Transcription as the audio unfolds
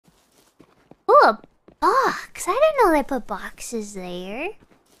box. I didn't know they put boxes there.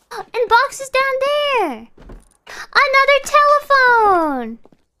 And boxes down there. Another telephone.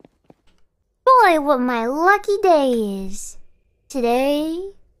 Boy, what my lucky day is.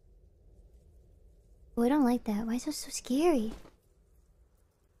 Today. Oh, I don't like that. Why is it so scary?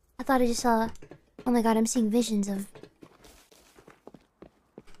 I thought I just saw... Oh my god, I'm seeing visions of...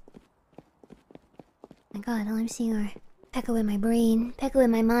 Oh my god, all I'm seeing are... Pekko in my brain, Pekko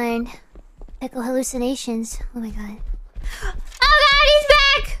in my mind, Pekko hallucinations. Oh my god. Oh god, he's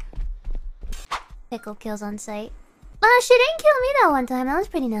back! Pekko kills on sight. Well, she didn't kill me that one time. That was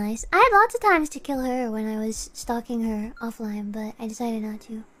pretty nice. I had lots of times to kill her when I was stalking her offline, but I decided not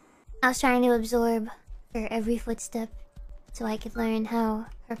to. I was trying to absorb her every footstep so I could learn how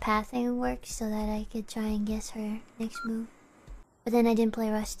her pathing works so that I could try and guess her next move. But then I didn't play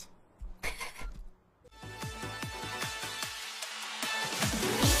Rust.